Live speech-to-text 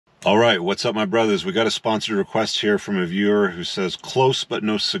All right, what's up, my brothers? We got a sponsored request here from a viewer who says, close but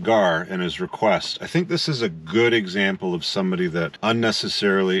no cigar, in his request. I think this is a good example of somebody that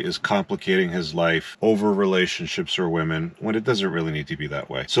unnecessarily is complicating his life over relationships or women when it doesn't really need to be that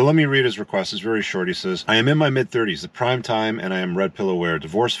way. So let me read his request. It's very short. He says, I am in my mid-30s, the prime time, and I am red pill aware.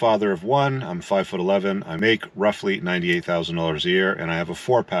 Divorced father of one. I'm 5'11". I make roughly $98,000 a year, and I have a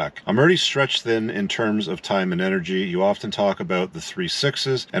 4-pack. I'm already stretched thin in terms of time and energy. You often talk about the 3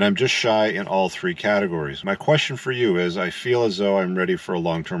 6s, and I'm just shy in all 3 categories. My question for you is, I feel as though I'm ready for a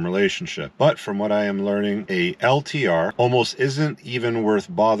long-term relationship, but from what I am learning, a LTR almost isn't even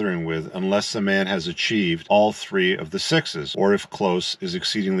worth bothering with unless the man has achieved all 3 of the 6s, or if close, is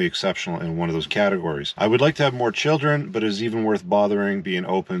exceedingly exceptional in one of those categories. I would like to have more children, but is even worth bothering being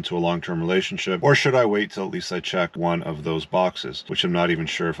open to a long-term relationship, or should I wait till at least I check one of those boxes, which I'm not even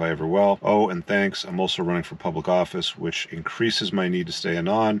sure if I ever will. Oh, and thanks, I'm also running for public office, which increases my need to stay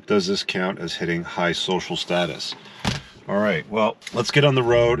on. Does this count as hitting high social status? All right, well, let's get on the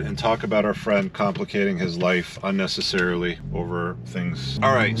road and talk about our friend complicating his life unnecessarily over things.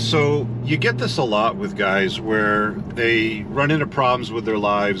 All right, so you get this a lot with guys where they run into problems with their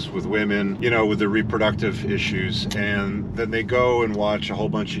lives, with women, you know, with their reproductive issues, and then they go and watch a whole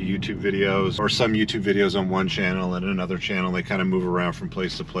bunch of YouTube videos, or some YouTube videos on one channel and another channel. They kind of move around from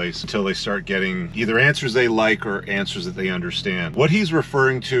place to place until they start getting either answers they like or answers that they understand. What he's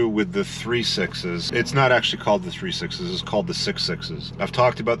referring to with the 3 6s, it's not actually called the 3 6s, it's called the 6 6s. I've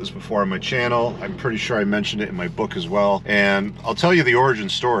talked about this before on my channel. I'm pretty sure I mentioned it in my book as well. And I'll tell you the origin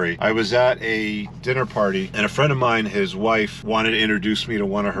story. I was at a dinner party and a friend of mine, his wife, wanted to introduce me to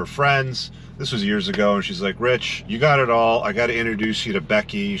one of her friends. This was years ago, and she's like, Rich, you got it all. I got to introduce you to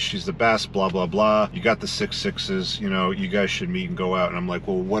Becky. She's the best, blah, blah, blah. You got the 6 6s. You know, you guys should meet and go out. And I'm like,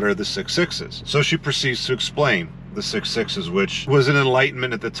 well, what are the 6 6s? So she proceeds to explain the 6 6s, which was an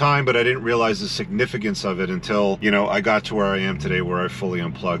enlightenment at the time, but I didn't realize the significance of it until, you know, I got to where I am today, where I fully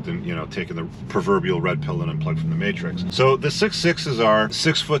unplugged and, you know, taken the proverbial red pill and unplugged from the matrix. So the 6 6s are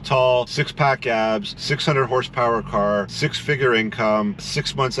 6 foot tall, 6-pack abs, 600 horsepower car, 6-figure income,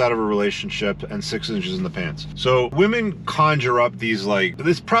 6 months out of a relationship, and 6 inches in the pants. So women conjure up these, like,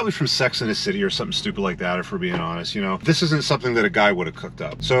 this is probably from Sex and the City or something stupid like that, if we're being honest. You know, this isn't something that a guy would have cooked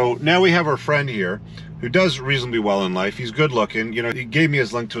up. So now we have our friend here who does reasonably well in life. He's good looking. You know, he gave me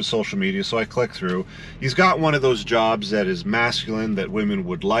his link to his social media, so I clicked through. He's got one of those jobs that is masculine, that women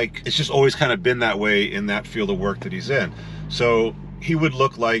would like. It's just always kind of been that way in that field of work that he's in. So he would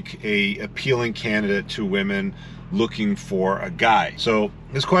look like a appealing candidate to women looking for a guy. So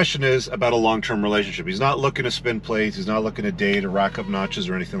his question is about a long-term relationship. He's not looking to spin plates. He's not looking to date or rack up notches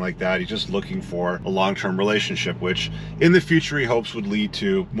or anything like that. He's just looking for a long-term relationship, which in the future he hopes would lead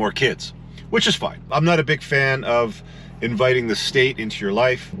to more kids, which is fine. I'm not a big fan of inviting the state into your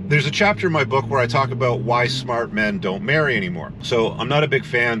life. There's a chapter in my book where I talk about why smart men don't marry anymore. So I'm not a big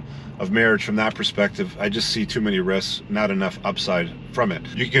fan of marriage from that perspective. I just see too many risks, not enough upside from it.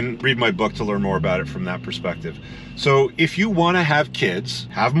 You can read my book to learn more about it from that perspective. So if you want to have kids,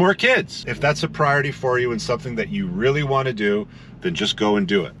 have more kids. If that's a priority for you and something that you really want to do, then just go and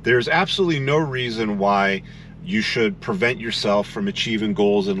do it. There's absolutely no reason why you should prevent yourself from achieving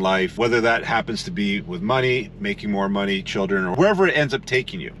goals in life, whether that happens to be with money, making more money, children, or wherever it ends up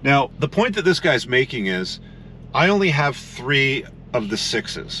taking you. Now, the point that this guy's making is, I only have 3 of the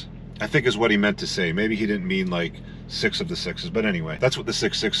 6s, I think is what he meant to say. Maybe he didn't mean like 6 of the 6s, but anyway, that's what the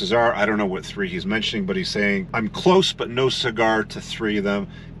 6 6s are. I don't know what 3 he's mentioning, but he's saying, I'm close but no cigar to 3 of them.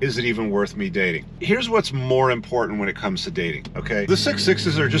 Is it even worth me dating? Here's what's more important when it comes to dating, okay? The 6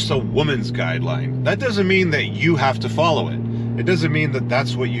 6s are just a woman's guideline. That doesn't mean that you have to follow it. It doesn't mean that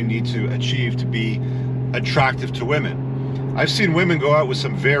that's what you need to achieve to be attractive to women. I've seen women go out with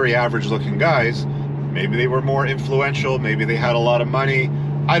some very average looking guys. Maybe they were more influential, maybe they had a lot of money,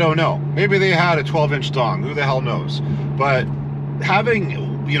 I don't know. Maybe they had a 12-inch dong, who the hell knows? But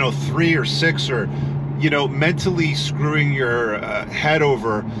having, you know, 3 or 6 or, you know, mentally screwing your head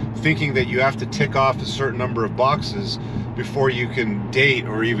over, thinking that you have to tick off a certain number of boxes before you can date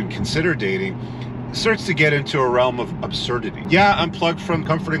or even consider dating, starts to get into a realm of absurdity. Yeah, I'm plugged from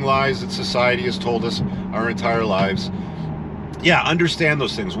comforting lies that society has told us our entire lives. Yeah, understand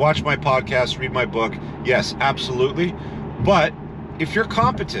those things. Watch my podcast, read my book. Yes, absolutely. But if you're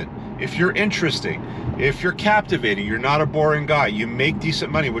competent, if you're interesting, if you're captivating, you're not a boring guy, you make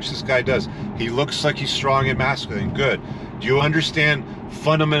decent money, which this guy does. He looks like he's strong and masculine. Good. Do you understand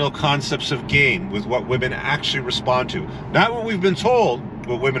fundamental concepts of game with what women actually respond to? Not what we've been told,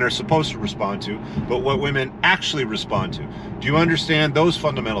 what women are supposed to respond to, but what women actually respond to. Do you understand those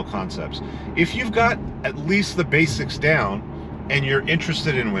fundamental concepts? If you've got at least the basics down, and you're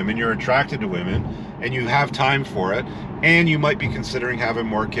interested in women, you're attracted to women, and you have time for it, and you might be considering having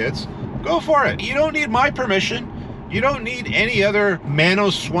more kids, go for it. You don't need my permission. You don't need any other Mano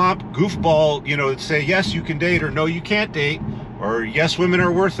Swamp goofball, you know, say yes, you can date, or no, you can't date, or yes, women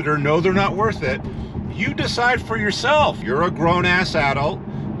are worth it, or no, they're not worth it. You decide for yourself. You're a grown-ass adult,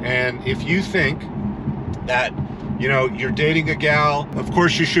 and if you think that, you know, you're dating a gal, of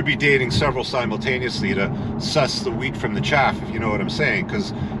course you should be dating several simultaneously to suss the wheat from the chaff, if you know what I'm saying,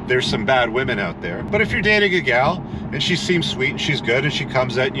 because there's some bad women out there. But if you're dating a gal and she seems sweet and she's good and she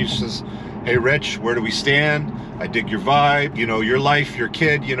comes at you and says, hey Rich, where do we stand? I dig your vibe, you know, your life, your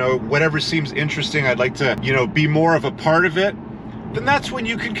kid, you know, whatever seems interesting, I'd like to, you know, be more of a part of it, then that's when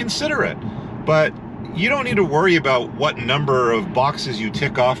you can consider it. But you don't need to worry about what number of boxes you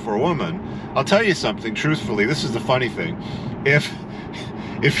tick off for a woman. I'll tell you something, truthfully, this is the funny thing.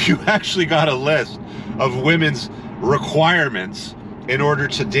 If you actually got a list of women's requirements in order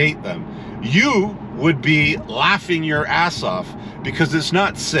to date them, you would be laughing your ass off, because it's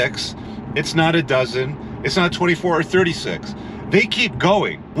not 6, it's not a dozen, it's not 24 or 36. They keep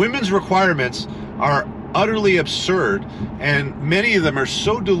going. Women's requirements are utterly absurd, and many of them are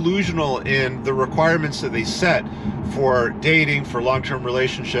so delusional in the requirements that they set for dating, for long-term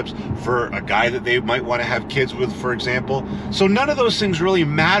relationships, for a guy that they might want to have kids with, for example. So none of those things really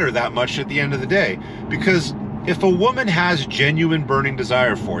matter that much at the end of the day, because if a woman has genuine burning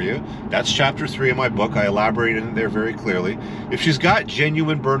desire for you, that's chapter 3 of my book, I elaborated in there very clearly. If she's got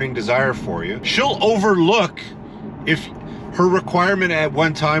genuine burning desire for you, she'll overlook if her requirement at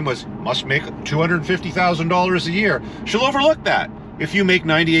one time was must make $250,000 a year. She'll overlook that if you make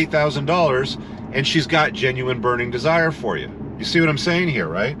 $98,000 and she's got genuine burning desire for you. You see what I'm saying here,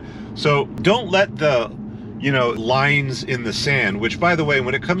 right? So don't let the, you know, lines in the sand, which, by the way,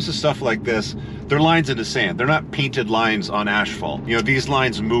 when it comes to stuff like this, they're lines in the sand. They're not painted lines on asphalt. You know, these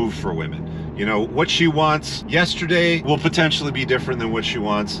lines move for women. You know, what she wants yesterday will potentially be different than what she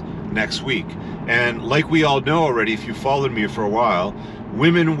wants next week. And like we all know already, if you followed me for a while,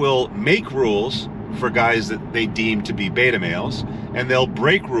 women will make rules for guys that they deem to be beta males, and they'll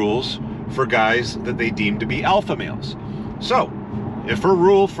break rules for guys that they deem to be alpha males. So if her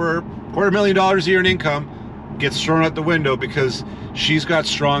rule for $250,000 a year in income gets thrown out the window because she's got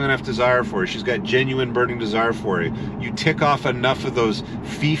strong enough desire for you, she's got genuine burning desire for you, you tick off enough of those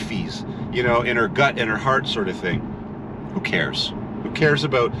fifis, you know, in her gut, in her heart sort of thing, who cares? Who cares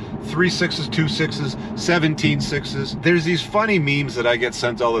about 3 6s, 2 6s, 17 6s? There's these funny memes that I get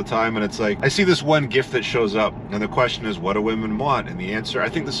sent all the time, and it's like, I see this one GIF that shows up, and the question is, what do women want? And the answer, I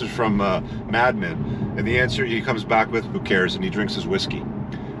think this is from Mad Men, and the answer he comes back with, who cares? And he drinks his whiskey.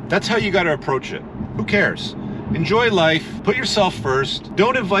 That's how you got to approach it. Who cares? Enjoy life, put yourself first,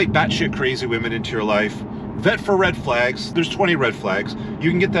 don't invite batshit crazy women into your life, vet for red flags. There's 20 red flags. You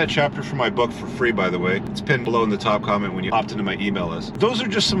can get that chapter from my book for free, by the way. It's pinned below in the top comment when you opt into my email list. Those are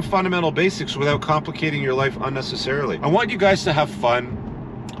just some fundamental basics without complicating your life unnecessarily. I want you guys to have fun.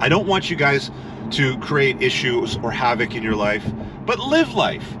 I don't want you guys to create issues or havoc in your life, but live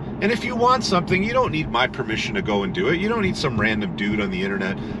life. And if you want something, you don't need my permission to go and do it. You don't need some random dude on the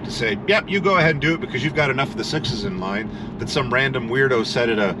internet to say, yep, you go ahead and do it because you've got enough of the 6s in line that some random weirdo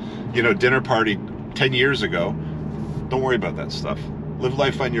said at a, you know, dinner party 10 years ago. Don't worry about that stuff. Live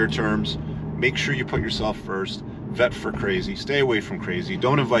life on your terms. Make sure you put yourself first. Vet for crazy. Stay away from crazy.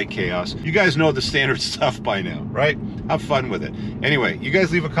 Don't invite chaos. You guys know the standard stuff by now, right? Have fun with it. Anyway, you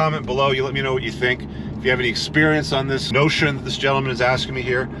guys leave a comment below. You let me know what you think. If you have any experience on this notion that this gentleman is asking me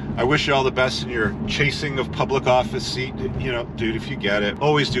here, I wish you all the best in your chasing of public office seat. You know, dude, if you get it,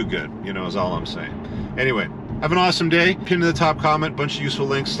 always do good, you know, is all I'm saying. Anyway, have an awesome day. Pin to the top comment, bunch of useful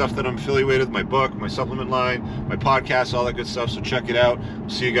links, stuff that I'm affiliated with, my book, my supplement line, my podcast, all that good stuff. So check it out.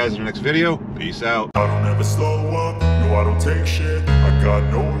 See you guys in the next video. Peace out. I don't ever slow up, no I don't take shit. I got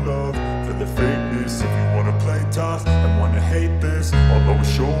no love for the fakeness. If you wanna play tough and wanna hate this, I'll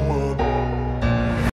always show up.